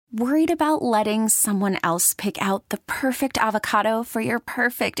Worried about letting someone else pick out the perfect avocado for your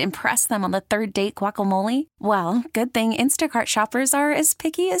perfect impress them on the third date guacamole? Well, good thing Instacart shoppers are as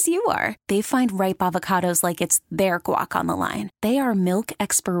picky as you are. They find ripe avocados like it's their guac on the line. They are milk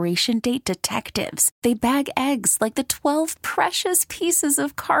expiration date detectives. They bag eggs like the 12 precious pieces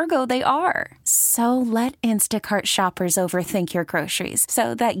of cargo they are. So let Instacart shoppers overthink your groceries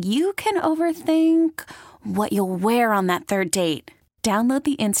so that you can overthink what you'll wear on that third date. Download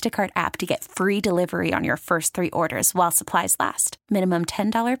the Instacart app to get free delivery on your first 3 orders while supplies last. Minimum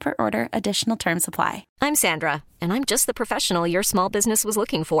 $10 per order. Additional terms apply. I'm Sandra, and I'm just the professional your small business was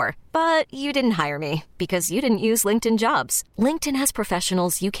looking for. But you didn't hire me because you didn't use LinkedIn Jobs. LinkedIn has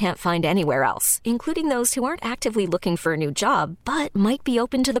professionals you can't find anywhere else, including those who aren't actively looking for a new job, but might be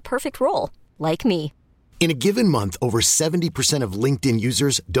open to the perfect role, like me. In a given month, over 70% of LinkedIn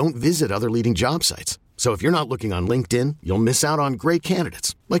users don't visit other leading job sites. So if you're not looking on LinkedIn, you'll miss out on great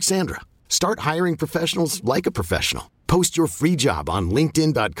candidates like Sandra. Start hiring professionals like a professional. Post your free job on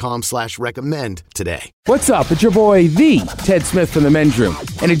linkedin.com/recommend today. What's up? It's your boy, The Ted Smith from the Men's Room.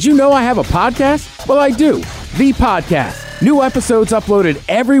 And did you know I have a podcast? Well, I do. The Podcast. New episodes uploaded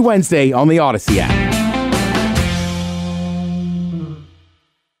every Wednesday on the Odyssey app.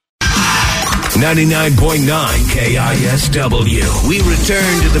 99.9 KISW. We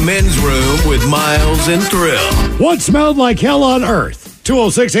return to the Men's Room with Miles and Thrill. What smelled like hell on earth?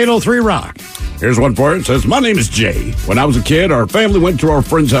 206-803-ROCK. Here's one for it. It says, my name is Jay. When I was a kid, our family went to our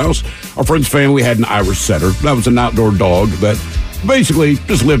friend's house. Our friend's family had an Irish setter. That was an outdoor dog that basically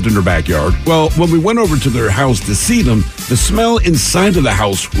just lived in their backyard. Well, when we went over to their house to see them, the smell inside of the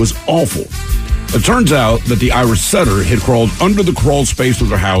house was awful. It turns out that the Irish setter had crawled under the crawl space of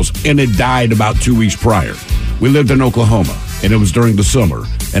their house and had died about 2 weeks prior. We lived in Oklahoma, and it was during the summer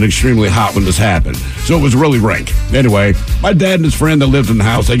and extremely hot when this happened, so it was really rank. Anyway, my dad and his friend that lived in the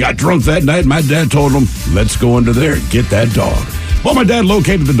house, they got drunk that night, and my dad told them, let's go under there and get that dog. Well, my dad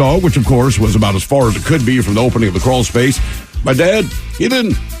located the dog, which of course was about as far as it could be from the opening of the crawl space. My dad, he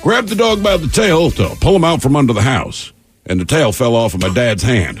then grabbed the dog by the tail to pull him out from under the house. And the tail fell off of my dad's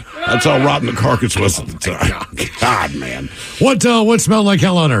hand. That's how rotten the carcass was at the time. God, man. What smelled like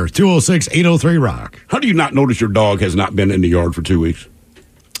hell on earth? 206-803-ROCK. How do you not notice your dog has not been in the yard for 2 weeks?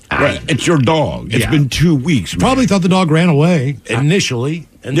 Right. It's your dog. It's been 2 weeks, man. Probably thought the dog ran away initially,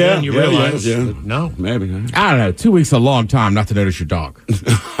 and then you realize, no. Maybe. I don't know. 2 weeks is a long time not to notice your dog.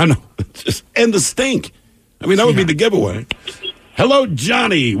 I know. And the stink. I mean, that would be the giveaway. Hello,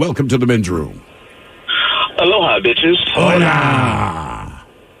 Johnny. Welcome to the Men's Room. Aloha, bitches. Hola.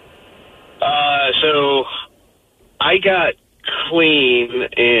 So I got clean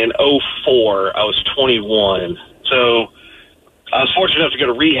in '04. I was 21. So I was fortunate enough to go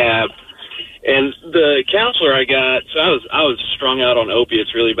to rehab. And the counselor I got, so I was strung out on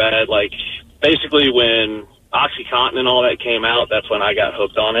opiates really bad. Like, basically when OxyContin and all that came out, that's when I got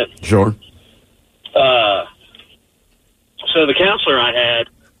hooked on it. Sure. So the counselor I had,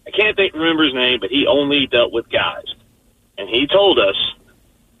 I can't remember his name, but he only dealt with guys. And he told us,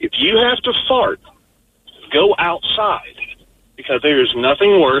 if you have to fart, go outside, because there's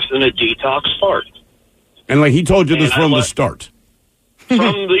nothing worse than a detox fart. And like he told you this from the start. From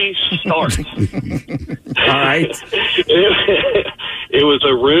the start. All right. It was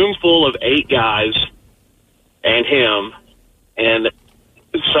a room full of 8 guys and him, and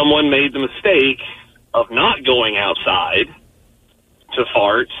someone made the mistake of not going outside to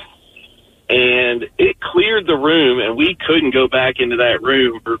fart, and it cleared the room, and we couldn't go back into that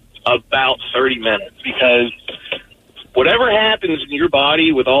room for about 30 minutes, because whatever happens in your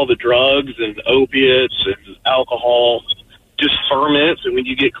body with all the drugs and opiates and alcohol just ferments, and when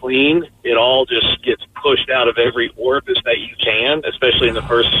you get clean, it all just gets pushed out of every orifice that you can, especially in the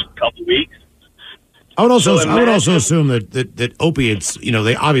first couple weeks. I would also assume that opiates,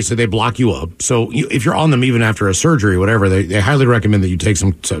 they obviously block you up. So if you're on them even after a surgery or whatever, they highly recommend that you take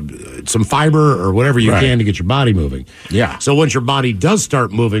some fiber or whatever you can to get your body moving. Yeah. So once your body does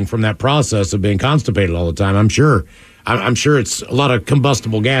start moving from that process of being constipated all the time, I'm sure it's a lot of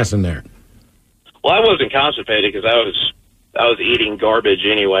combustible gas in there. Well, I wasn't constipated because I was eating garbage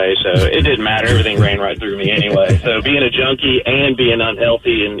anyway, so it didn't matter. Everything ran right through me anyway. So being a junkie and being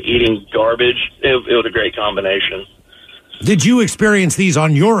unhealthy and eating garbage, it was a great combination. Did you experience these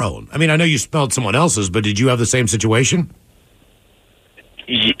on your own? I mean, I know you smelled someone else's, but did you have the same situation?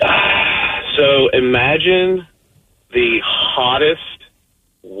 Yeah. So imagine the hottest,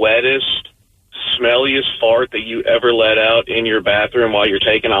 wettest, smelliest fart that you ever let out in your bathroom while you're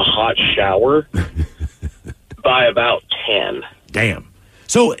taking a hot shower. By about 10. Damn.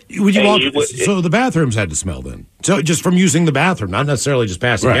 So would you And walk? you would- So the bathrooms had to smell then. So just from using the bathroom, not necessarily just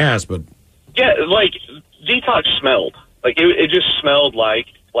passing gas, but Yeah, like detox smelled. Like it just smelled like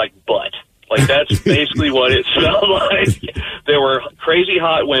butt. Like that's basically what it smelled like. There were crazy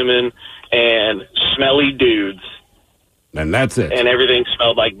hot women and smelly dudes, And that's it. and everything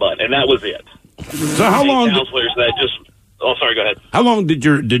smelled like butt, and that was it. So how long? Counselors that just. Oh, sorry. Go ahead. How long did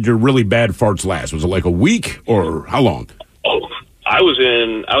your really bad farts last? Was it like a week or how long? Oh, I was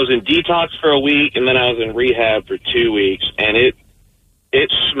in detox for a week, and then I was in rehab for 2 weeks, and it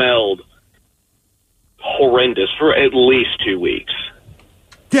smelled horrendous for at least 2 weeks.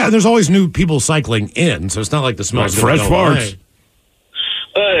 yeah, there's always new people cycling in, so it's not like the smell's Fresh gonna go farts.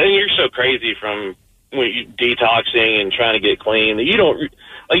 away. And you're so crazy from when you detoxing and trying to get clean that you don't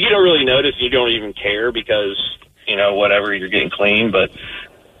really notice. You don't even care because whatever, you're getting clean. But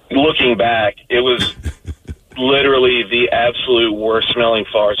looking back, it was literally the absolute worst smelling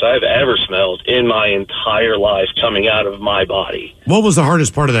farts I've ever smelled in my entire life coming out of my body. What was the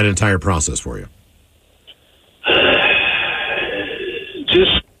hardest part of that entire process for you?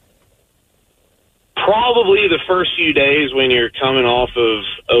 Just probably the first few days when you're coming off of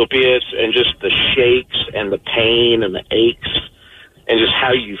opiates and just the shakes and the pain and the aches and just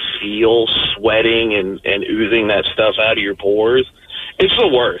how you feel sweating and oozing that stuff out of your pores. It's the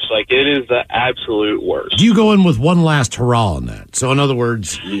worst. Like, it is the absolute worst. Do you go in with one last hurrah on that? So in other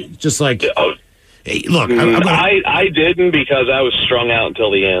words, just like, hey, look, I didn't because I was strung out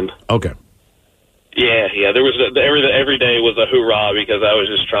until the end. Okay. Yeah. There was every day was a hoorah because I was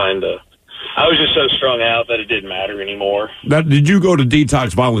just so strung out that it didn't matter anymore. Now, did you go to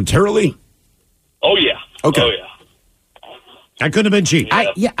detox voluntarily? Oh yeah. Okay. Oh yeah. That couldn't have been cheap. All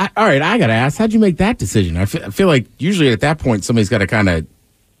right, I got to ask, how'd you make that decision? I feel like usually at that point, somebody's got to kind of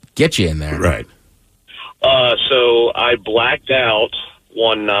get you in there. Right. So I blacked out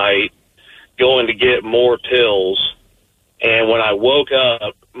one night going to get more pills, and when I woke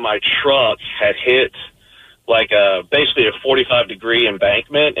up, my truck had hit basically a 45-degree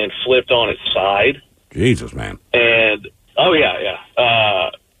embankment and flipped on its side. Jesus, man. And, oh,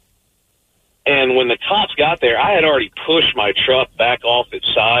 yeah. And when the cops got there, I had already pushed my truck back off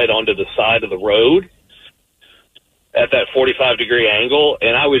its side onto the side of the road at that 45-degree angle,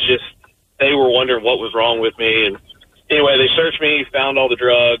 and they were wondering what was wrong with me. And anyway, they searched me, found all the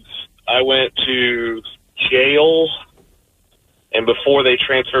drugs. I went to jail, and before they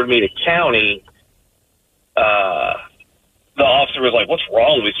transferred me to county, the officer was like, "What's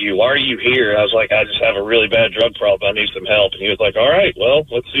wrong with you? Why are you here?" I was like, "I just have a really bad drug problem. I need some help." And he was like, "All right, well,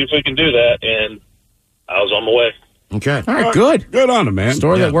 let's see if we can do that." And I was on my way. Okay. All right, good. Good on him, man.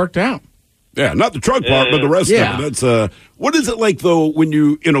 Story that worked out. Yeah, not the truck part, but the rest Yeah. of it. That's what is it like though when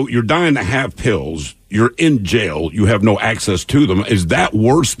you're dying to have pills, you're in jail, you have no access to them. Is that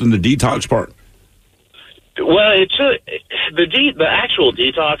worse than the detox part? Well, the actual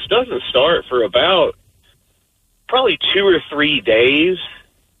detox doesn't start for about probably 2 or 3 days.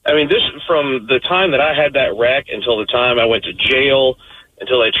 I mean, this from the time that I had that wreck until the time I went to jail,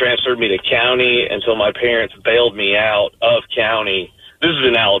 until they transferred me to county, until my parents bailed me out of county. This is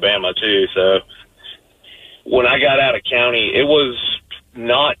in Alabama, too, so when I got out of county, it was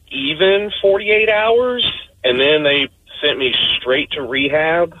not even 48 hours, and then they sent me straight to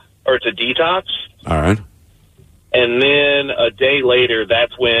rehab, or to detox. All right. And then a day later,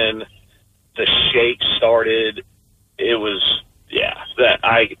 that's when the shake started. It was,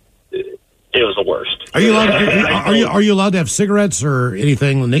 it was the worst. Are you allowed? Are you allowed to have cigarettes or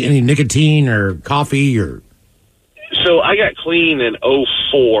anything? Any nicotine or coffee or? So I got clean in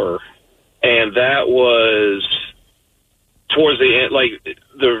 2004, and that was towards the end. Like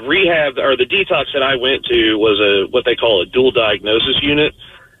the rehab or the detox that I went to was what they call a dual diagnosis unit.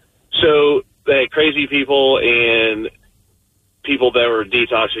 So they had crazy people and people that were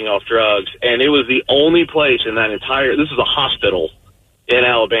detoxing off drugs, and it was the only place in that entire. This is a hospital in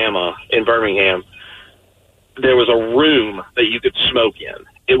Alabama, in Birmingham. There was a room that you could smoke in.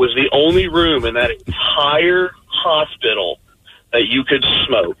 It was the only room in that entire hospital that you could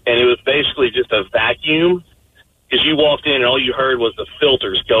smoke, and it was basically just a vacuum because you walked in and all you heard was the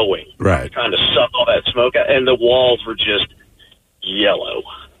filters going, right, trying to suck all that smoke out, and the walls were just yellow.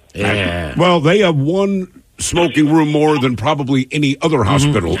 Yeah. Well, they have one smoking room more than probably any other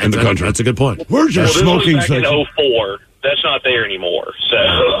hospital in the country. That's a good point. Where's your Well, this smoking was back section? in 2004. That's not there anymore. So,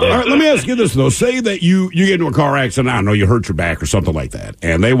 All right, let me ask you this, though. Say that you get into a car accident, I don't know, you hurt your back or something like that,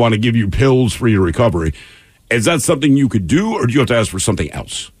 and they want to give you pills for your recovery. Is that something you could do, or do you have to ask for something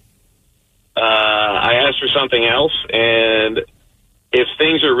else? I asked for something else, and if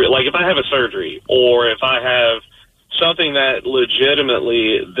things are like if I have a surgery or if I have something that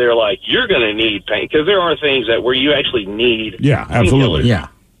legitimately they're like, you're going to need pain, because there are things that where you actually need. Yeah, absolutely. Yeah.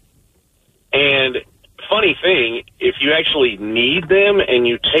 And funny thing, if you actually need them and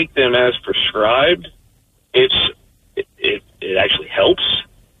you take them as prescribed, it actually helps,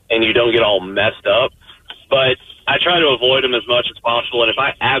 and you don't get all messed up. But I try to avoid them as much as possible. And if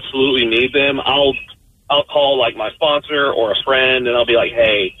I absolutely need them, I'll call like my sponsor or a friend, and I'll be like,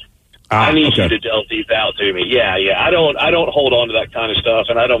 hey, I need you to dealt these out to me. Yeah. I don't hold on to that kind of stuff,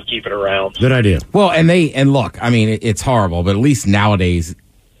 and I don't keep it around. Good idea. Well, and look, I mean, it's horrible, but at least nowadays, it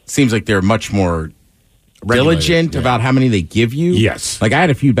seems like they're much more diligent about how many they give you. Yes. Like I had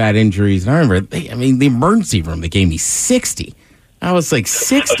a few bad injuries, and I remember, the emergency room, they gave me 60. I was like,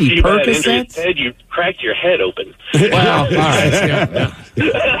 60 Percocets? Ted, you cracked your head open. Well, all right.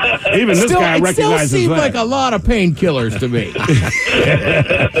 Yeah. Even this guy it still recognizes seemed that. like a lot of painkillers to me.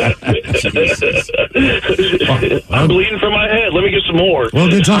 I'm bleeding from my head. Let me get some more. Well,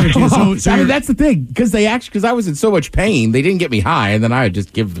 good talking to you. So I mean, that's the thing, because I was in so much pain, they didn't get me high, and then I would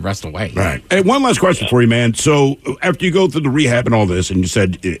just give the rest away. Right. Hey, one last question for you, man. So after you go through the rehab and all this, and you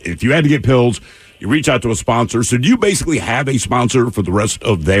said if you had to get pills, you reach out to a sponsor. So do you basically have a sponsor for the rest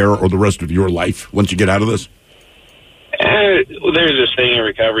of the rest of your life once you get out of this? There's this thing in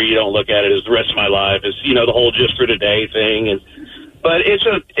recovery. You don't look at it as the rest of my life. It's, the whole just for today thing. But it's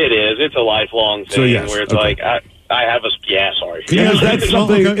a lifelong thing, So, yes, where it's okay. like, I have sorry.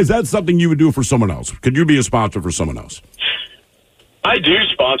 Is that something you would do for someone else? Could you be a sponsor for someone else? I do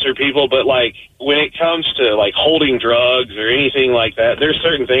sponsor people, but like when it comes to like holding drugs or anything like that, there's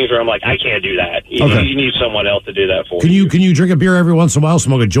certain things where I'm like, I can't do that. You need someone else to do that for you. Can you drink a beer every once in a while,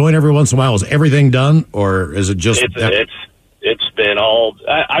 smoke a joint every once in a while? Is everything done, or is it just? It's been all.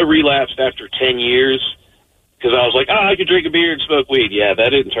 I relapsed after 10 years because I was like, I could drink a beer and smoke weed. Yeah, that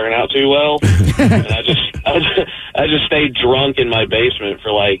didn't turn out too well. And I just stayed drunk in my basement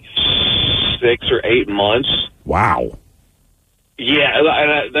for like 6 or 8 months. Wow. Yeah,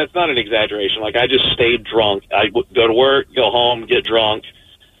 and that's not an exaggeration. Like, I just stayed drunk. I would go to work, go home, get drunk,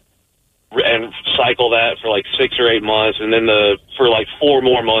 and cycle that for like 6 or 8 months. And then for like 4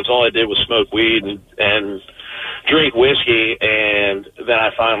 more months, all I did was smoke weed and drink whiskey. And then I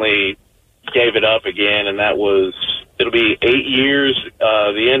finally gave it up again, and it'll be 8 years,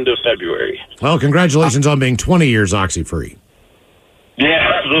 the end of February. Well, congratulations on being 20 years oxy-free.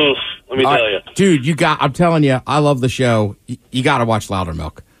 Yeah, oof, let me tell you. Dude, I'm telling you, I love the show. You got to watch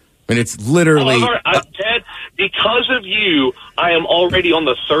Loudermilk. I mean, it's literally... Ted, because of you, I am already on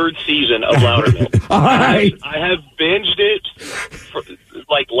the 3rd season of Loudermilk. All right. I have binged it for,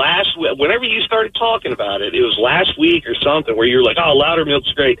 like whenever you started talking about it. It was last week or something where you're like, oh,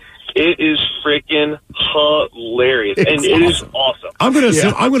 Loudermilk's great. It is freaking hilarious, and it is awesome. I'm going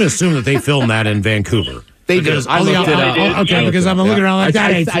to assume that they filmed that in Vancouver. They did. I looked it up. Okay, because I'm looking around like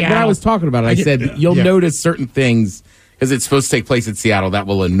that. When I was talking about it, I said, you'll notice certain things, because it's supposed to take place in Seattle, that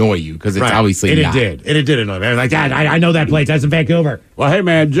will annoy you, because it's obviously not. It did annoy me. I was like, Dad, I know that place. That's in Vancouver. Well, hey,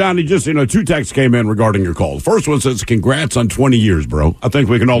 man, Johnny, just, 2 texts came in regarding your call. The first one says, congrats on 20 years, bro. I think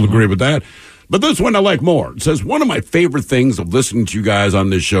we can all agree with that. But this one I like more. It says, one of my favorite things of listening to you guys on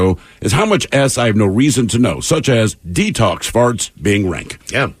this show is how much S I have no reason to know, such as detox farts being rank.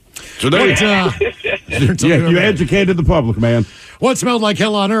 Yeah. So there you educated the public, man. What smelled like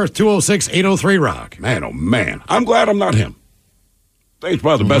hell on earth? 206-803-ROCK. Man, oh, man. I'm glad I'm not him. I think it's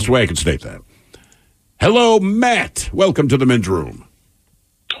probably the best way I can state that. Hello, Matt. Welcome to the men's room.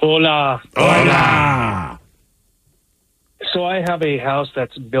 Hola. Hola. So I have a house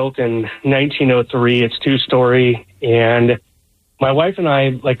that's built in 1903. It's 2-story, and my wife and I,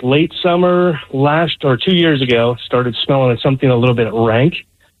 like late summer 2 years ago, started smelling something a little bit rank.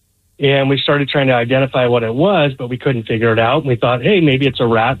 And we started trying to identify what it was, but we couldn't figure it out. And we thought, hey, maybe it's a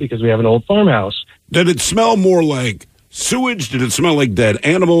rat because we have an old farmhouse. Did it smell more like sewage? Did it smell like dead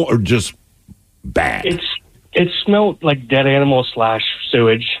animal, or just bad? It smelled like dead animal /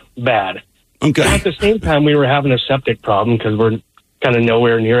 sewage, bad. Okay. At the same time, we were having a septic problem because we're kind of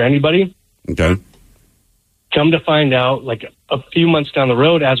nowhere near anybody. Okay. Come to find out, like a few months down the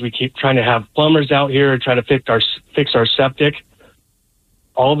road, as we keep trying to have plumbers out here try to fix our septic,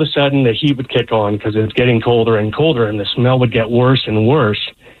 all of a sudden the heat would kick on because it's getting colder and colder, and the smell would get worse and worse.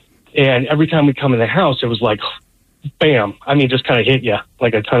 And every time we come in the house, it was like, bam. I mean, just kind of hit you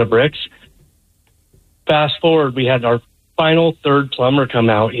like a ton of bricks. Fast forward, we had our final 3rd plumber come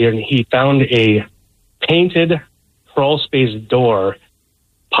out here, and he found a painted crawl space door,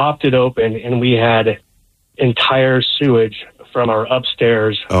 popped it open, and we had entire sewage from our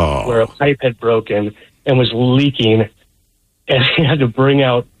upstairs where a pipe had broken and was leaking. And he had to bring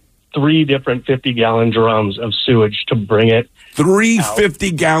out 3 different 50-gallon drums of sewage to bring it. 3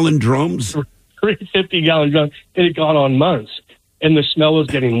 50-gallon drums? 3 50-gallon drums. It had gone on months, and the smell was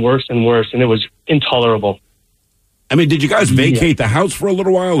getting worse and worse, and it was intolerable. I mean, did you guys vacate the house for a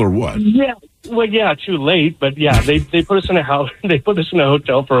little while or what? Yeah. Well, yeah, too late. But yeah, they put us in a house. They put us in a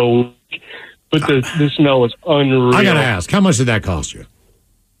hotel for a week. But the smell was unreal. I got to ask, how much did that cost you?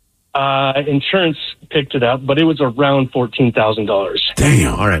 Insurance picked it up, but it was around $14,000.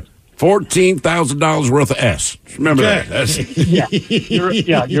 Damn. All right. $14,000 worth of S. Remember that.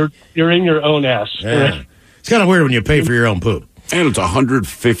 You're in your own S. Yeah. It's kind of weird when you pay for your own poop. And it's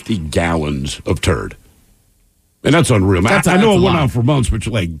 150 gallons of turd. And that's unreal. That's I know a it went lot. on for months, but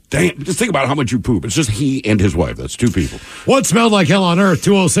you're like, damn, just think about how much you poop. It's just he and his wife. That's 2 people. What smelled like hell on earth?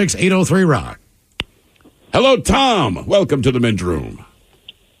 206-803-ROCK. Hello, Tom. Welcome to the men's room.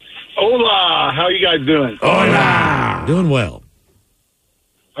 Hola. How you guys doing? Hola. Doing well.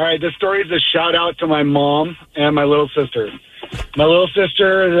 All right, this story is a shout out to my mom and my little sister. My little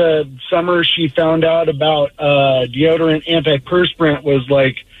sister, the summer she found out about deodorant antiperspirant was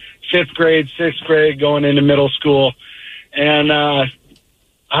like 5th grade, 6th grade, going into middle school. And I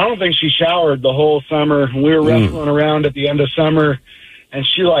don't think she showered the whole summer. We were wrestling around at the end of summer, and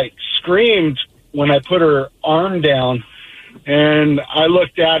she like screamed when I put her arm down. And I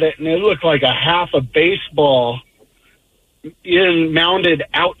looked at it, and it looked like a half a baseball mounted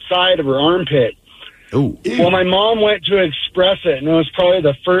outside of her armpit. Ooh. Well, my mom went to express it, and it was probably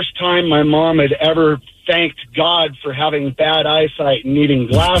the first time my mom had ever thanked God for having bad eyesight and needing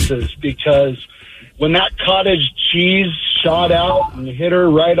glasses, because when that cottage cheese shot out and hit her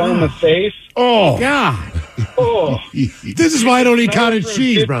right on the face. Oh, God. Oh. This is why I don't eat cottage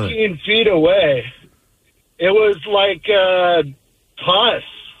cheese, 15 brother. 15 feet away. It was like pus.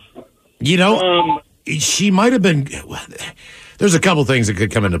 You know, she might have been. There's a couple things that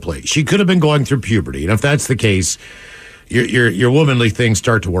could come into play. She could have been going through puberty, and if that's the case, your womanly things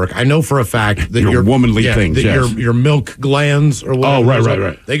start to work. I know for a fact that your womanly things, that yes. your milk glands or whatever. Oh,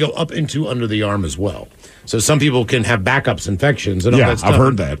 right. They go up into under the arm as well. So some people can have backups infections and all Yeah, that stuff. I've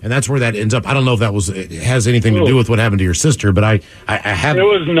heard that. And that's where that ends up. I don't know if that it has anything to do with what happened to your sister, but I have. It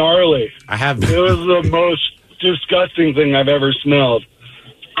was gnarly. I have. It was the most disgusting thing I've ever smelled.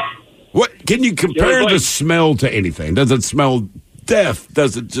 What can you compare the smell to anything? Does it smell death?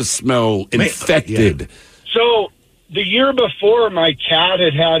 Does it just smell infected? Yeah. So the year before, my cat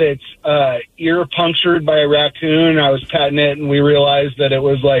had its ear punctured by a raccoon. I was petting it, and we realized that it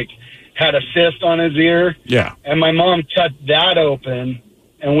was like had a cyst on his ear. Yeah. And my mom cut that open,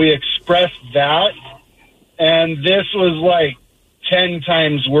 and we expressed that. And this was like 10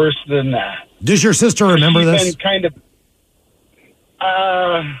 times worse than that. Does your sister remember this? Been kind of.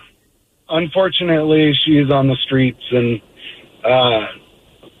 Unfortunately, she's on the streets and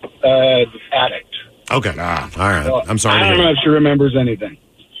addict. Okay. All right. So I'm sorry. I don't know if she remembers anything.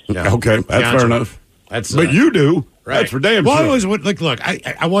 Yeah. Okay, that's fair enough. But you do. Right. That's for damn well, sure. I always look.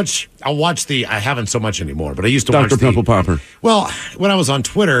 I watch the. I haven't so much anymore, but I used to Dr. watch Pimple Popper. Oh, Well, when I was on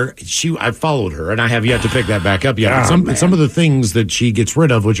Twitter, I followed her, and I have yet to pick that back up yet. Oh, Some of the things that she gets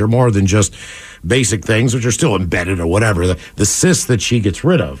rid of, which are more than just basic things, which are still embedded or whatever, the cysts that she gets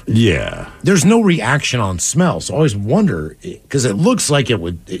rid of. Yeah. There's no reaction on smell, so I always wonder because it looks like it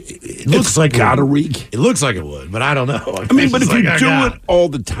would. It looks like gotta reek. It looks like it would, but I don't know. I mean, but if you do it all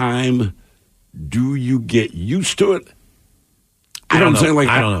the time, do you get used to it? You know what I'm saying? Like,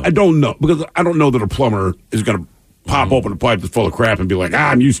 I don't know. I don't know, because I don't know that a plumber is going to pop open a pipe that's full of crap and be like,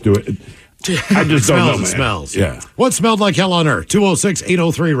 I'm used to it. I just don't know, man. It smells. Yeah. What smelled like hell on earth?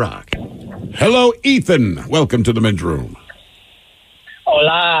 206-803-ROCK. Hello, Ethan. Welcome to the men's room.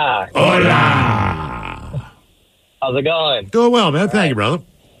 Hola. Hola. How's it going? Doing well, man. Thank you, brother.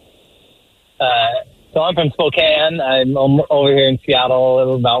 So I'm from Spokane. I'm over here in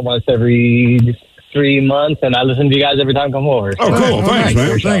Seattle about once every 3 months, and I listen to you guys every time I come over. Oh, cool. Thanks,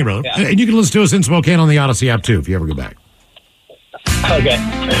 man. Thank you, brother. Yeah. And you can listen to us in Spokane on the Odyssey app, too, if you ever go back. Okay.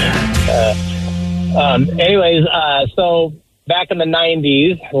 So back in the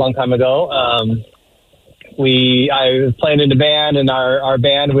 90s, a long time ago, I was playing in a band, and our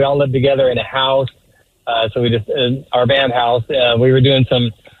band, we all lived together in a house. So we just, our band house, we were doing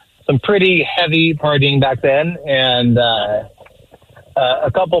some pretty heavy partying back then, and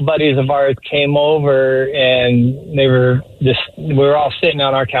a couple buddies of ours came over, and we were all sitting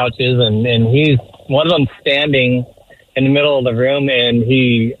on our couches, and he's one of them standing in the middle of the room, and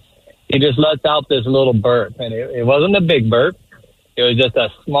he just lets out this little burp, and it wasn't a big burp. It was just a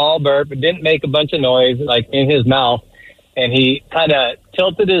small burp. It didn't make a bunch of noise like in his mouth, and he kind of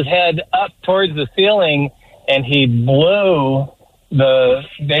tilted his head up towards the ceiling, and he blew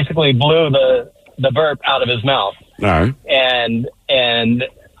basically blew the burp out of his mouth. All right. And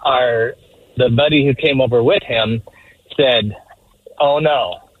the buddy who came over with him said, "Oh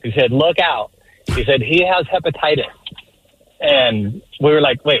no." He said, "Look out." He said, "He has hepatitis." And we were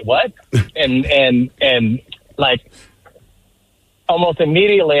like, "Wait, what?" and like almost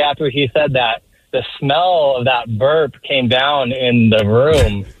immediately after he said that, the smell of that burp came down in the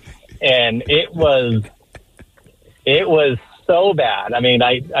room, and it was so bad. I mean,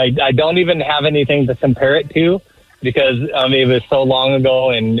 I don't even have anything to compare it to, because it was so long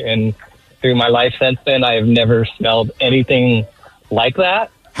ago, and through my life since then, I have never smelled anything like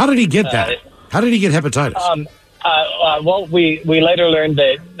that. How did he get that? How did he get hepatitis? Well, we later learned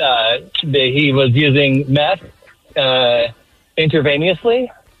that he was using meth intravenously.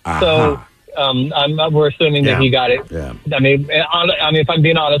 So we're assuming that he got it. Yeah. I mean, if I'm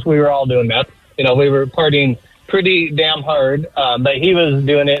being honest, we were all doing meth. You know, we were partying pretty damn hard, but he was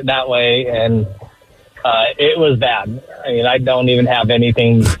doing it that way, and it was bad. I mean, I don't even have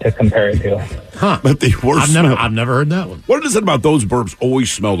anything to compare it to. Huh. But the worst I've never heard that one. What is it about those burps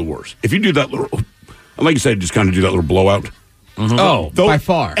always smell the worst? If you do that little, like you said, just kind of do that little blowout. Mm-hmm. Oh, by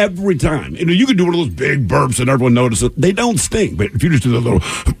far. Every time. You know, you can do one of those big burps and everyone notices it. They don't stink, but if you just do that little,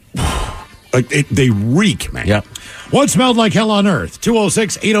 like, they reek, man. Yep. What smelled like hell on earth?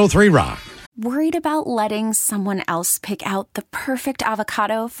 206-803-ROCK. Worried about letting someone else pick out the perfect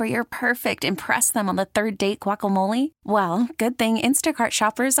avocado for your perfect impress them on the third date guacamole? Well, good thing Instacart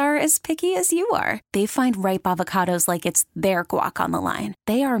shoppers are as picky as you are. They find ripe avocados like it's their guac on the line.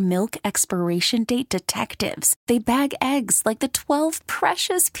 They are milk expiration date detectives. They bag eggs like the 12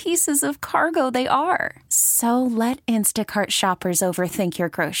 precious pieces of cargo they are. So let Instacart shoppers overthink your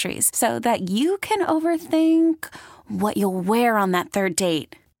groceries so that you can overthink what you'll wear on that third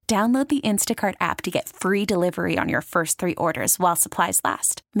date. Download the Instacart app to get free delivery on your first 3 orders while supplies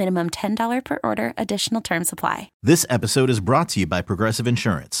last. Minimum $10 per order. Additional terms apply. This episode is brought to you by Progressive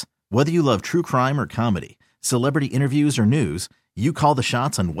Insurance. Whether you love true crime or comedy, celebrity interviews or news, you call the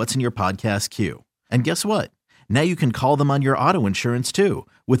shots on what's in your podcast queue. And guess what? Now you can call them on your auto insurance too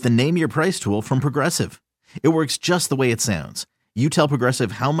with the Name Your Price tool from Progressive. It works just the way it sounds. You tell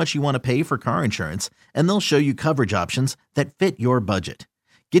Progressive how much you want to pay for car insurance, and they'll show you coverage options that fit your budget.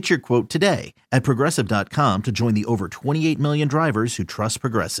 Get your quote today at Progressive.com to join the over 28 million drivers who trust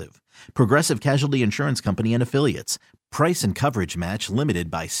Progressive. Progressive Casualty Insurance Company and Affiliates. Price and coverage match limited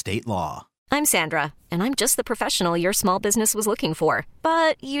by state law. I'm Sandra, and I'm just the professional your small business was looking for.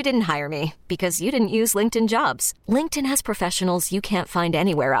 But you didn't hire me because you didn't use LinkedIn Jobs. LinkedIn has professionals you can't find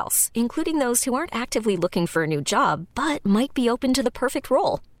anywhere else, including those who aren't actively looking for a new job, but might be open to the perfect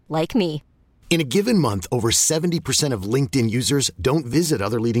role, like me. In a given month, over 70% of LinkedIn users don't visit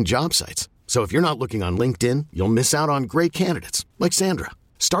other leading job sites. So if you're not looking on LinkedIn, you'll miss out on great candidates like Sandra.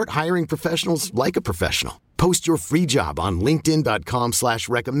 Start hiring professionals like a professional. Post your free job on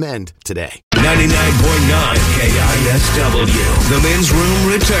linkedin.com/recommend today. 99.9 KISW. The Men's Room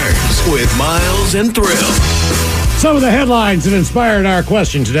returns with Miles and Thrill. Some of the headlines that inspired our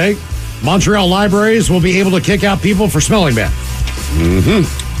question today. Montreal libraries will be able to kick out people for smelling bad. Mm-hmm.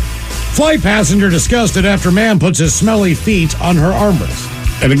 Flight passenger disgusted after man puts his smelly feet on her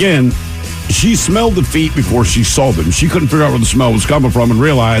armrest. And again, she smelled the feet before she saw them. She couldn't figure out where the smell was coming from and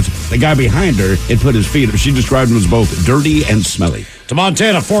realized the guy behind her had put his feet up. She described them as both dirty and smelly. To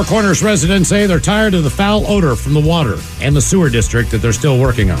Montana, Four Corners residents say they're tired of the foul odor from the water and the sewer district that they're still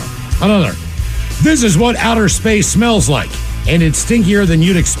working on. Another, this is what outer space smells like, and it's stinkier than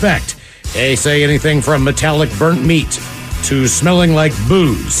you'd expect. They say anything from metallic burnt meat to smelling like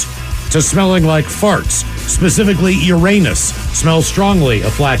booze to smelling like farts. Specifically, Uranus smells strongly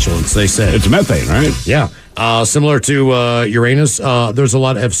of flatulence, they say. It's methane, right? Yeah. Similar to Uranus, there's a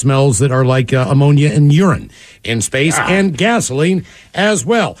lot of smells that are like ammonia and urine in space and gasoline as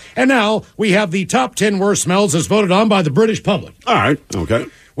well. And now we have the top 10 worst smells as voted on by the British public. All right. Okay.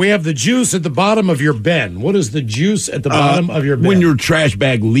 We have the juice at the bottom of your bin. What is the juice at the bottom of your bin? When your trash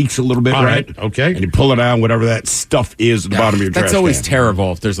bag leaks a little bit, right? Okay. And you pull it out, whatever that stuff is at the bottom of your trash That's always can.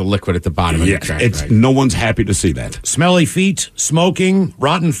 terrible if there's a liquid at the bottom of your trash bag. No one's happy to see that. Smelly feet, smoking,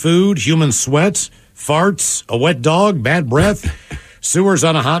 rotten food, human sweat, farts, a wet dog, bad breath, sewers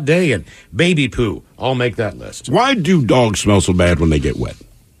on a hot day, and baby poo. All make that list. Why do dogs smell so bad when they get wet?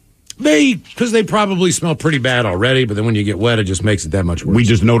 Because they probably smell pretty bad already, but then when you get wet, it just makes it that much worse. We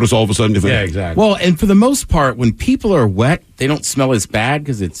just notice all of a sudden. Yeah, exactly. Well, and for the most part, when people are wet, they don't smell as bad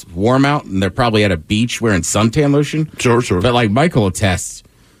because it's warm out and they're probably at a beach wearing suntan lotion. Sure. But like Michael attests,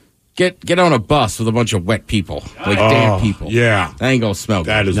 get on a bus with a bunch of wet people, like damn people. Yeah. That ain't going to smell good.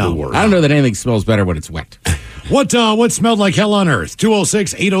 That is the worst. I don't know that anything smells better when it's wet. What smelled like hell on earth?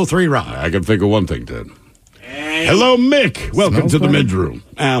 206-803-ROCK. I can think of one thing, Ted. Hello, Mick. Welcome to the men's room.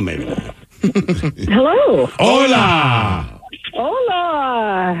 Maybe not. Hello. Hola.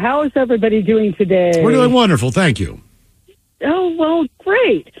 Hola. How is everybody doing today? We're doing wonderful. Thank you. Oh, well,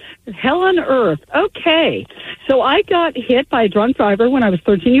 great. Hell on earth. Okay. So I got hit by a drunk driver when I was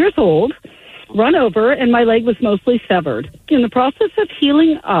 13 years old, run over, and my leg was mostly severed. In the process of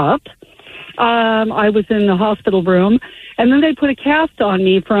healing up, I was in the hospital room, and then they put a cast on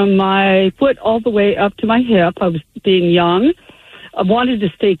me from my foot all the way up to my hip. I was being young. I wanted to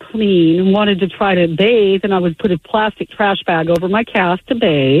stay clean, wanted to try to bathe, and I would put a plastic trash bag over my cast to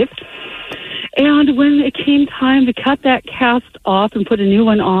bathe. And when it came time to cut that cast off and put a new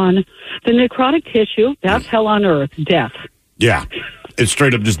one on, the necrotic tissue, that's hell on earth, death. Yeah. It's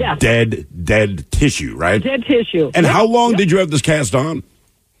straight up just dead tissue, right? Dead tissue. And how long did you have this cast on?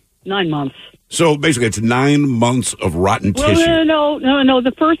 9 months. So basically it's 9 months of rotten tissue. No.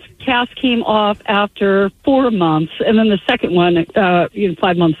 The first cast came off after 4 months, and then the second one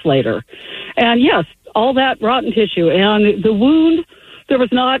 5 months later. And yes, all that rotten tissue. And the wound, there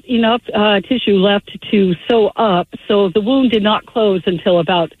was not enough tissue left to sew up, so the wound did not close until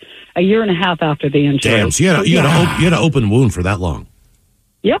about a year and a half after the injury. Damn, so you had an open wound for that long.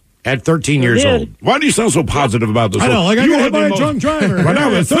 Yep. At 13 years old. Why do you sound so positive about this? I know, like I got hit by a drunk driver. When I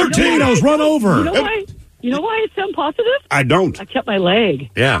was 13, I was run over. You know why I sound positive? I don't. I kept my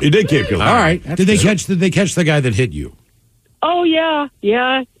leg. Yeah. You did keep your leg. All right. Did they catch the guy that hit you? Oh, yeah.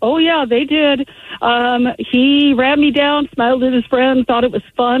 Oh, yeah, they did. He ran me down, smiled at his friend, thought it was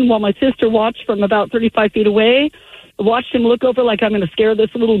fun, while my sister watched from about 35 feet away, watched him look over like I'm going to scare this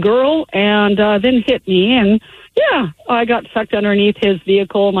little girl, and then hit me. And, yeah, I got sucked underneath his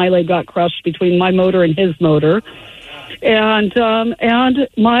vehicle. My leg got crushed between my motor and his motor. And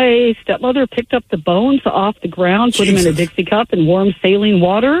my stepmother picked up the bones off the ground, put them in a Dixie cup in warm saline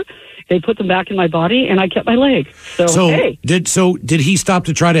water. They put them back in my body, and I kept my leg. Did he stop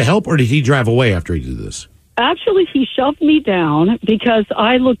to try to help, or did he drive away after he did this? Actually, he shoved me down because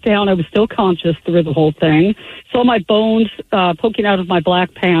I looked down. I was still conscious through the whole thing. Saw my bones poking out of my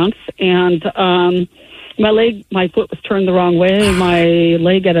black pants, and my foot was turned the wrong way, my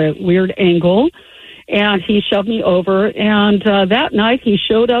leg at a weird angle, and he shoved me over. And that night, he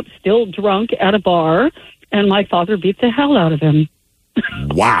showed up still drunk at a bar, and my father beat the hell out of him.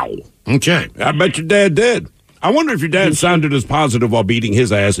 Wow. Okay. I bet your dad did. I wonder if your dad sounded as positive while beating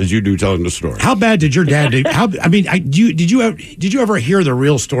his ass as you do telling the story. How bad did your dad do? Did you ever hear the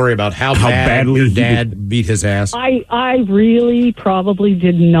real story about how badly your dad beat his ass? I really probably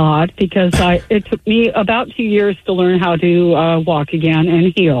did not, because it took me about 2 years to learn how to walk again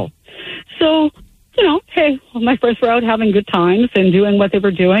and heal. So, hey, my friends were out having good times and doing what they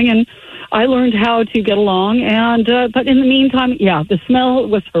were doing, and I learned how to get along, and but in the meantime, the smell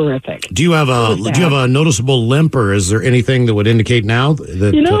was horrific. Do you have a noticeable limp, or is there anything that would indicate now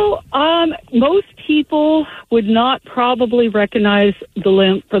that most people would not probably recognize the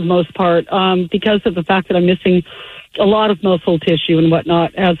limp for the most part, because of the fact that I'm missing a lot of muscle tissue and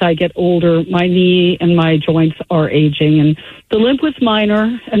whatnot. As I get older, my knee and my joints are aging, and the limp was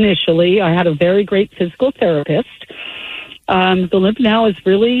minor initially. I had a very great physical therapist. The limp now is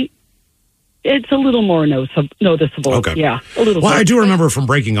really, it's a little more noticeable. Okay. Yeah, a little Well, bit. I do remember from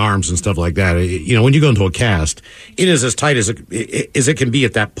breaking arms and stuff like that, when you go into a cast, it is as tight as it can be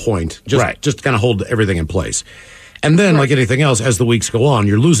at that point, just to kind of hold everything in place. And then, like anything else, as the weeks go on,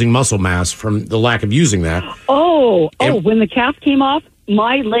 you're losing muscle mass from the lack of using that. When the cast came off,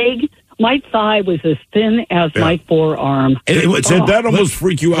 my thigh was as thin as my forearm. Did that almost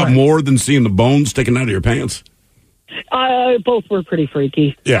freak you out more than seeing the bones sticking out of your pants? Both were pretty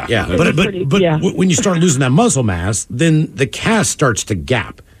freaky. Yeah. But when you start losing that muscle mass, then the cast starts to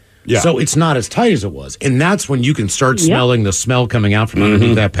gap. Yeah. So it's not as tight as it was. And that's when you can start smelling the smell coming out from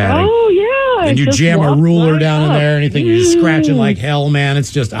underneath that padding. Oh, yeah. And you jam a ruler down in there, anything, you're just scratching like hell, man.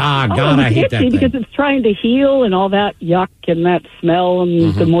 It's just, God, I hate that thing. Because it's trying to heal and all that yuck and that smell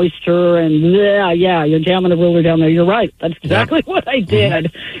and the moisture and you're jamming a ruler down there. You're right. That's exactly what I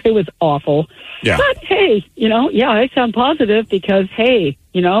did. It was awful. Yeah. But hey, I sound positive because, hey,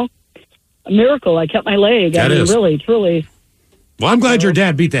 a miracle. I kept my leg. Really, truly. Well, I'm glad your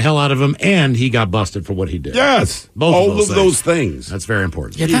dad beat the hell out of him, and he got busted for what he did. Yes. Both of those things. That's very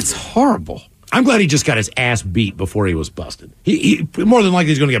important. Yeah, that's horrible. I'm glad he just got his ass beat before he was busted. He more than likely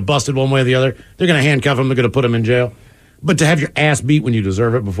he's going to get busted one way or the other. They're going to handcuff him. They're going to put him in jail. But to have your ass beat when you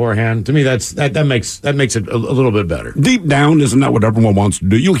deserve it beforehand, to me, that makes it a little bit better. Deep down, isn't that what everyone wants to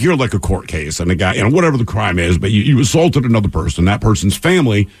do? You'll hear like a court case and a guy, whatever the crime is, but you assaulted another person. That person's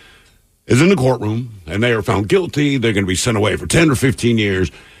family is in the courtroom, and they are found guilty. They're going to be sent away for 10 or 15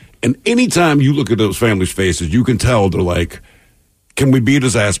 years. And anytime you look at those families' faces, you can tell they're like, can we beat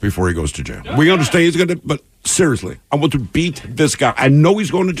his ass before he goes to jail? We understand he's going to, but seriously, I want to beat this guy. I know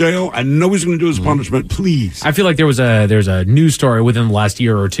he's going to jail. I know he's going to do his punishment. Please. I feel like there's a news story within the last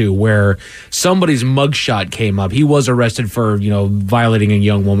year or two where somebody's mugshot came up. He was arrested for, violating a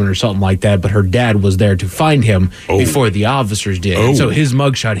young woman or something like that, but her dad was there to find him before the officers did. And so his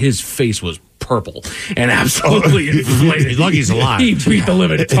mugshot, his face was purple and absolutely inflated. He's lucky he's alive. He beat the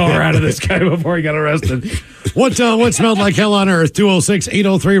living tar out of this guy before he got arrested. What smelled like hell on earth?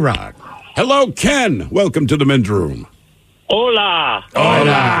 206-803-ROCK. Hello, Ken. Welcome to the men's room. Hola.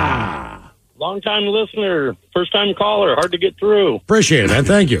 Hola. Long-time listener, first-time caller, hard to get through. Appreciate it, man.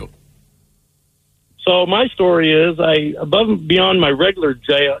 Thank you. So my story is, above and beyond my regular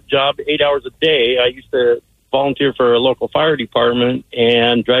job, 8 hours a day, I used to volunteer for a local fire department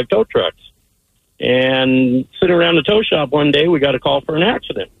and drive tow trucks. And sitting around the tow shop one day, we got a call for an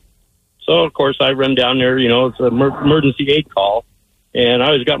accident. So, of course, I run down there. It's an emergency aid call. And I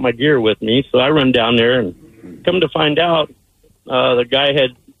always got my gear with me. So I run down there and come to find out the guy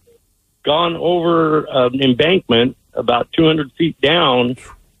had gone over an embankment about 200 feet down.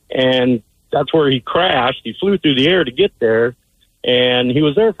 And that's where he crashed. He flew through the air to get there. And he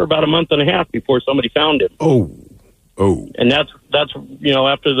was there for about a month and a half before somebody found him. Oh. And that's after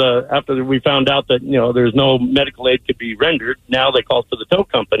we found out that there's no medical aid could be rendered. Now they called for the tow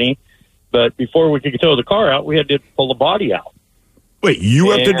company, but before we could tow the car out, we had to pull the body out. Wait, you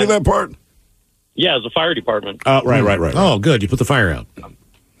have to do that part? Yeah, as a fire department. Right. Oh, good. You put the fire out.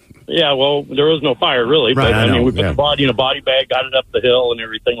 Yeah, well, there was no fire really, right, but we put the body in a body bag, got it up the hill, and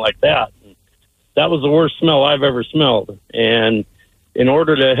everything like that. And that was the worst smell I've ever smelled. And in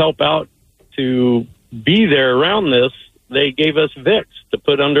order to help out to be there around this, they gave us Vicks to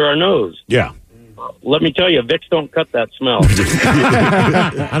put under our nose. Yeah. Let me tell you, Vicks don't cut that smell.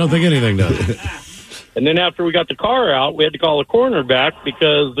 I don't think anything does. And then after we got the car out, we had to call the coroner back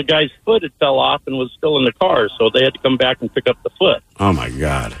because the guy's foot had fell off and was still in the car. So they had to come back and pick up the foot. Oh, my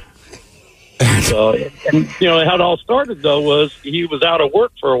God. So, and how it all started, though, was he was out of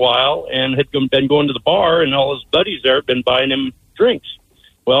work for a while and had been going to the bar, and all his buddies there had been buying him drinks.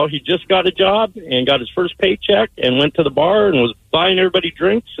 Well, he just got a job and got his first paycheck and went to the bar and was buying everybody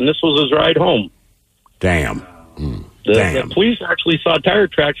drinks, and this was his ride home. Damn. The police actually saw tire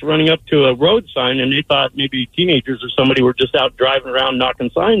tracks running up to a road sign, and they thought maybe teenagers or somebody were just out driving around knocking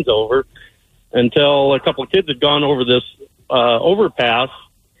signs over until a couple of kids had gone over this overpass,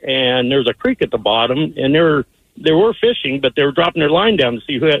 and there's a creek at the bottom, and they were fishing, but they were dropping their line down to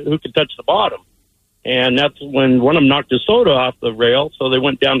see who could touch the bottom. And that's when one of them knocked his soda off the rail, so they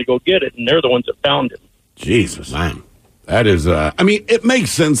went down to go get it, and they're the ones that found him. Jesus, man. That is, it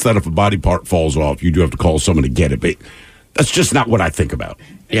makes sense that if a body part falls off, you do have to call someone to get it, but that's just not what I think about.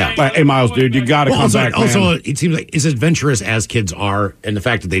 Yeah. Like, hey, Miles, dude, you got to come back, man. Also, it seems like as adventurous as kids are, and the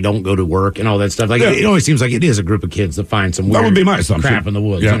fact that they don't go to work and all that stuff, it always seems like it is a group of kids that find some weird that would be my assumption. Crap in the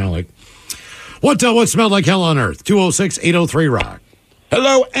woods. Yeah. What smelled like hell on earth? 206-803-ROCK.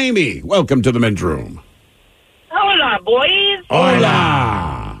 Hello, Amy. Welcome to the men's room. Hola, boys.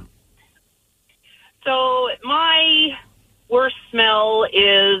 Hola. So my worst smell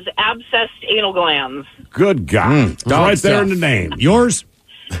is abscessed anal glands. Good God. Right there in the name. Yours?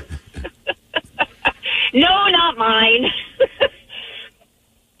 No, not mine.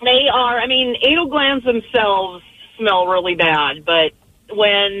 They are, anal glands themselves smell really bad, but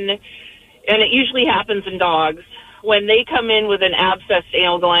and it usually happens in dogs, when they come in with an abscessed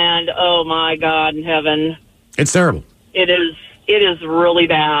anal gland, oh my God in heaven. It's terrible. It is really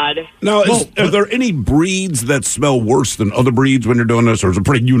bad. Now, are there any breeds that smell worse than other breeds when you're doing this, or is it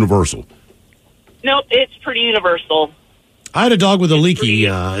pretty universal? Nope, it's pretty universal. I had a dog with a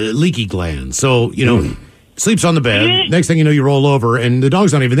leaky gland. So, sleeps on the bed. Next thing you know, you roll over, and the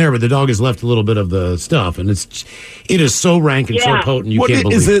dog's not even there, but the dog has left a little bit of the stuff, and it is so rank and so potent, you can't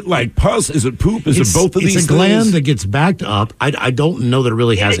believe it. Is it like pus? Is it poop? Is it both of these things? It's a gland that gets backed up. I don't know that it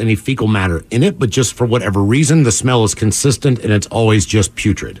really has any fecal matter in it, but just for whatever reason, the smell is consistent, and it's always just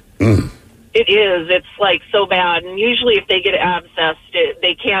putrid. It is. It's so bad. And usually if they get abscessed,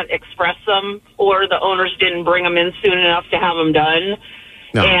 they can't express them, or the owners didn't bring them in soon enough to have them done.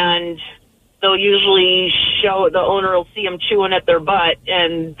 No. And they'll usually the owner will see them chewing at their butt,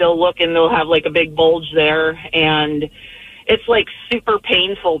 and they'll look and they'll have a big bulge there. And it's super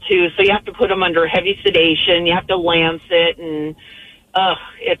painful too. So you have to put them under heavy sedation. You have to lance it. And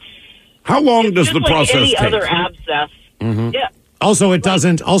it's. How long does the process any take? Other abscess. Mm-hmm. Yeah. Also, it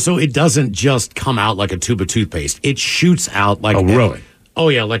doesn't just come out like a tube of toothpaste. It shoots out like really? Oh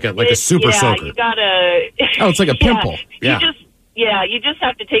yeah, like a super soaker. You gotta. Oh, it's like a pimple. You just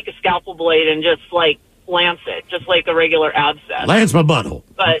have to take a scalpel blade and just like lance it, just like a regular abscess. Lance my butthole.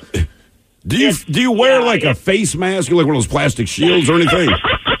 But do you wear like a face mask, like one of those plastic shields or anything?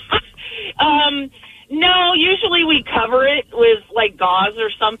 No, usually we cover it with like gauze or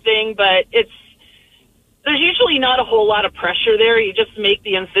something, but there's usually not a whole lot of pressure there. You just make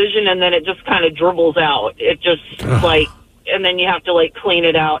the incision and then it just kind of dribbles out. It just and then you have to like clean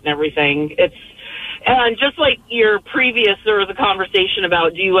it out and everything. And just like your previous, there was a conversation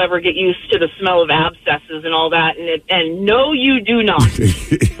about, do you ever get used to the smell of abscesses and all that? And no, you do not.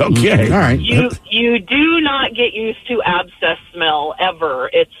 Okay, all right. You do not get used to abscess smell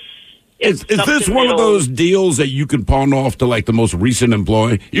ever. Is this one of those deals that you can pawn off to like the most recent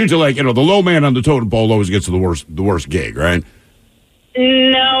employee? Usually, like, the low man on the totem pole always gets the worst gig, right?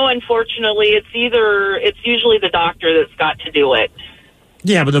 No, unfortunately, it's usually the doctor that's got to do it.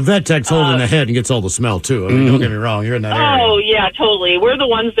 Yeah, but the vet tech's holding the head and gets all the smell too. I mean, don't get me wrong, you're in that area. Oh yeah, totally. We're the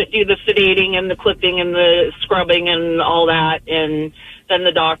ones that do the sedating and the clipping and the scrubbing and all that, and then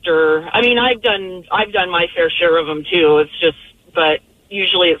the doctor. I mean, I've done my fair share of them too. But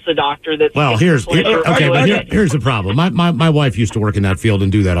usually it's the doctor that's. Well, here's the problem. My wife used to work in that field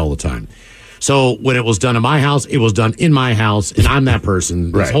and do that all the time. So when it was done in my house, it was done in my house, and I'm that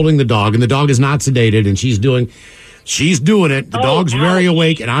person that's holding the dog, and the dog is not sedated, and she's doing it. The dog's very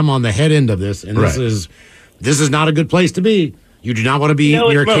awake, and I'm on the head end of this, and this is not a good place to be. You do not want to be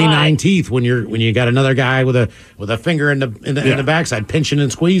near canine teeth when you got another guy with a finger in the backside pinching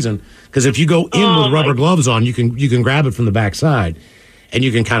and squeezing. Because if you go in with rubber gloves on, you can grab it from the backside, and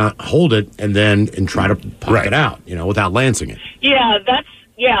you can kind of hold it and try to pop it out, without lancing it.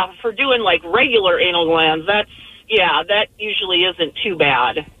 Yeah, for doing like regular anal glands, that usually isn't too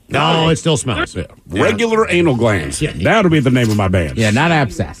bad. No, it still smells. Yeah. Regular anal glands. Yeah. That'll be the name of my band. Yeah, not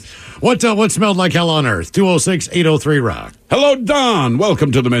abscess. What smelled like hell on earth? 206-803-ROCK. Hello, Don.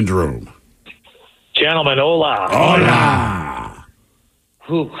 Welcome to the men's room. Gentlemen, hola. Hola.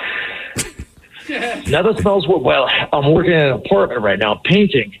 Whew. Now that smells well. I'm working in an apartment right now,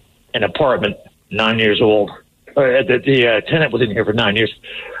 painting an apartment, 9 years old. The tenant was in here for 9 years.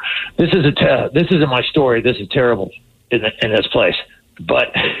 This isn't my story. This is terrible in this place.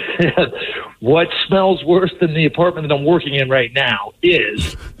 But what smells worse than the apartment that I'm working in right now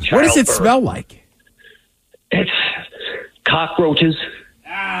is childbirth. What does it smell like? It's cockroaches.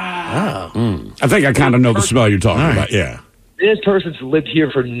 I think I kind of know the smell you're talking about. Yeah. This person's lived here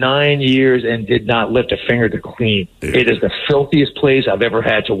for 9 years and did not lift a finger to clean. Yeah. It is the filthiest place I've ever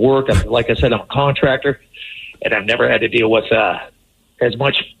had to work. Like I said, I'm a contractor, and I've never had to deal with as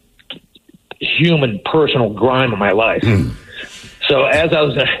much human personal grime in my life. So as I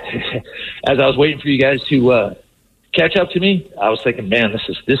was waiting for you guys to catch up to me, I was thinking, man, this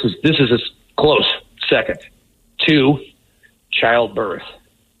is a close second to childbirth.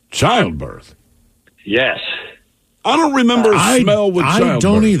 Childbirth? Yes. I don't remember a smell with childbirth. I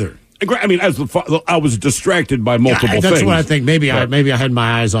don't either. I mean, as the father, I was distracted by multiple things. That's what I think. Maybe I had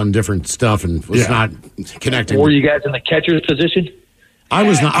my eyes on different stuff and was not connecting. Were you guys in the catcher's position? I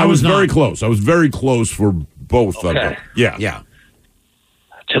was not. I was very close. I was very close for both of them. Yeah.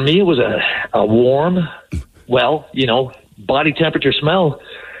 To me, it was a warm, body temperature smell.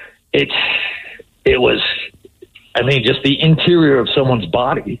 It was, just the interior of someone's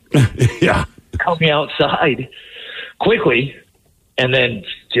body. Yeah. Coming outside quickly, and then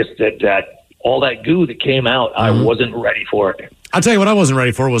just that all that goo that came out, I wasn't ready for it. I'll tell you what I wasn't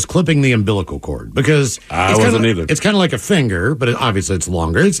ready for was clipping the umbilical cord, because I wasn't either. It's kind of like a finger, but obviously it's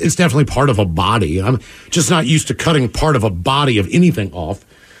longer. It's definitely part of a body. I'm just not used to cutting part of a body of anything off.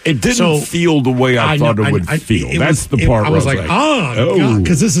 It didn't feel the way I thought it would feel. That's the part I was like,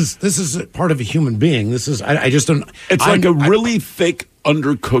 because this is part of a human being. I just don't. It's like a really thick,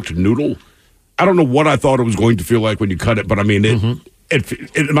 undercooked noodle. I don't know what I thought it was going to feel like when you cut it, but I mean,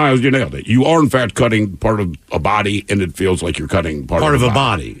 Miles, you nailed it. You are, in fact, cutting part of a body, and it feels like you're cutting part of a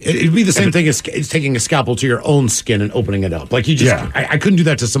body. It'd be the same thing as taking a scalpel to your own skin and opening it up. Like you just, I couldn't do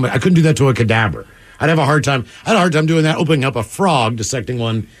that to somebody. I couldn't do that to a cadaver. I had a hard time doing that, opening up a frog, dissecting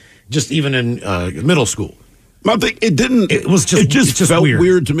one, just even in middle school. I think it didn't. It just felt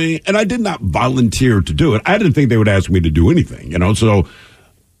weird to me, and I did not volunteer to do it. I didn't think they would ask me to do anything, So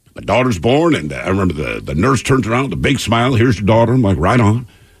my daughter's born, and I remember the nurse turns around with a big smile. Here's your daughter. I'm like, right on.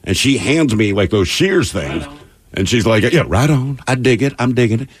 And she hands me like those shears things, and she's like, yeah, right on. I dig it. I'm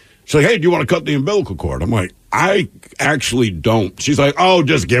digging it. She's like, hey, do you want to cut the umbilical cord? I'm like, I actually don't. She's like, oh,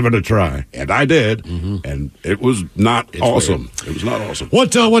 just give it a try. And I did, and it was not awesome. Weird. It was not awesome.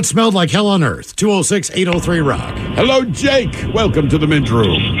 What smelled like hell on earth? 206-803-ROCK. Hello, Jake. Welcome to the men's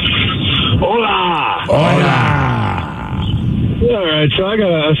room. Hola. Hola. All right, so I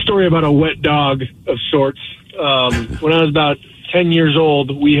got a story about a wet dog of sorts. When I was about 10 years old,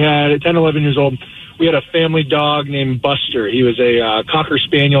 11 years old, we had a family dog named Buster. He was a Cocker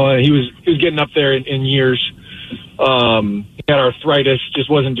Spaniel, and he was getting up there in years. He had arthritis, just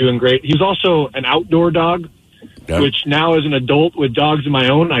wasn't doing great. He was also an outdoor dog, which now as an adult with dogs of my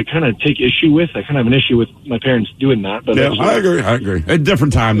own, I kind of take issue with. I kind of have an issue with my parents doing that. But yeah, I agree. A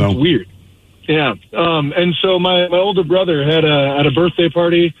different time, though. It's weird. Yeah. And so my older brother had a birthday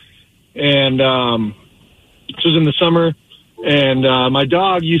party, and this was in the summer. And my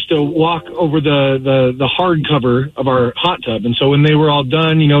dog used to walk over the hard cover of our hot tub. And so when they were all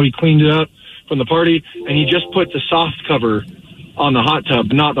done, he cleaned it up from the party, and he just put the soft cover on the hot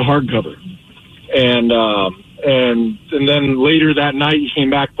tub, not the hard cover. And then later that night, he came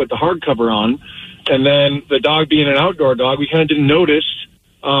back, put the hard cover on. And then the dog being an outdoor dog, we kind of didn't notice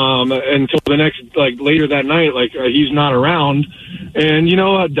until the next, later that night, he's not around. And you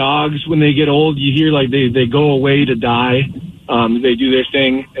know how dogs, when they get old, you hear they go away to die. They do their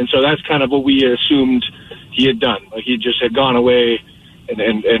thing. And so that's kind of what we assumed he had done. He just had gone away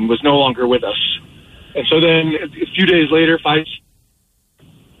and was no longer with us. And so then a few days later, I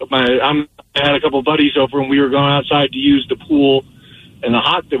had a couple of buddies over, and we were going outside to use the pool and the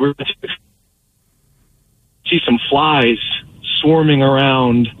hot. We were see some flies swarming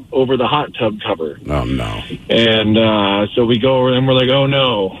around over the hot tub cover. Oh, no. And so we go over and we're like, oh,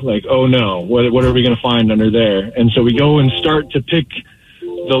 no. What are we going to find under there? And so we go and start to pick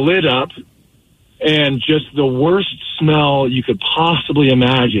the lid up, and just the worst smell you could possibly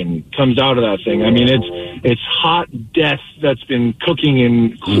imagine comes out of that thing. I mean, it's hot death that's been cooking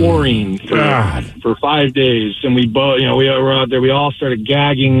in chlorine for 5 days. And we were out there. We all started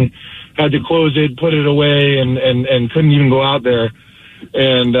gagging, had to close it, put it away, and couldn't even go out there.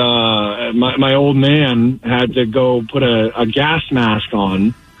 And my old man had to go put a gas mask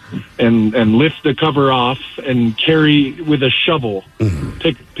on and lift the cover off and carry with a shovel,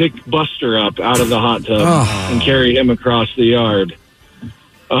 pick Buster up out of the hot tub and carry him across the yard.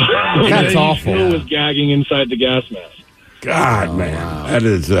 That's awful. He still was gagging inside the gas mask. God, man. That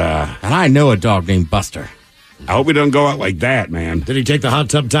is... And I know a dog named Buster. I hope he doesn't go out like that, man. Did he take the hot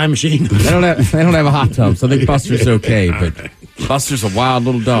tub time machine? They don't have a hot tub, so I think Buster's okay, but Buster's a wild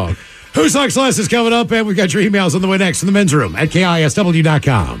little dog. Who Sucks Less is coming up, and we've got your emails on the way next in the men's room at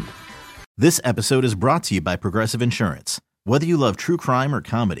KISW.com. This episode is brought to you by Progressive Insurance. Whether you love true crime or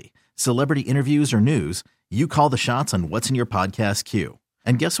comedy, celebrity interviews or news, you call the shots on what's in your podcast queue.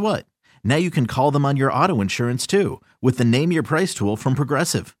 And guess what? Now you can call them on your auto insurance, too, with the Name Your Price tool from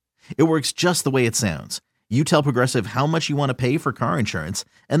Progressive. It works just the way it sounds. You tell Progressive how much you want to pay for car insurance,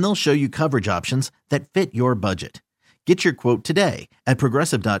 and they'll show you coverage options that fit your budget. Get your quote today at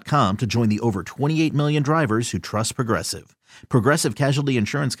Progressive.com to join the over 28 million drivers who trust Progressive. Progressive Casualty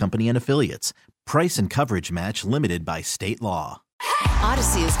Insurance Company and Affiliates. Price and coverage match limited by state law.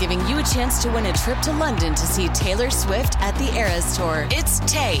 Odyssey is giving you a chance to win a trip to London to see Taylor Swift at the Eras Tour. It's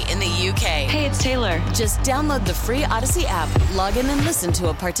Tay in the UK. Hey, it's Taylor. Just download the free Odyssey app, log in and listen to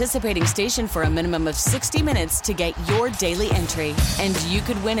a participating station for a minimum of 60 minutes to get your daily entry. And you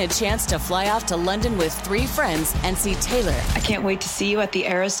could win a chance to fly off to London with 3 friends and see Taylor. I can't wait to see you at the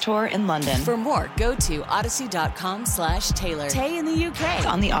Eras Tour in London. For more, go to odyssey.com/Taylor. Tay in the UK. It's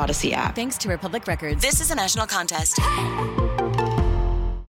on the Odyssey app. Thanks to Republic Records. This is a national contest.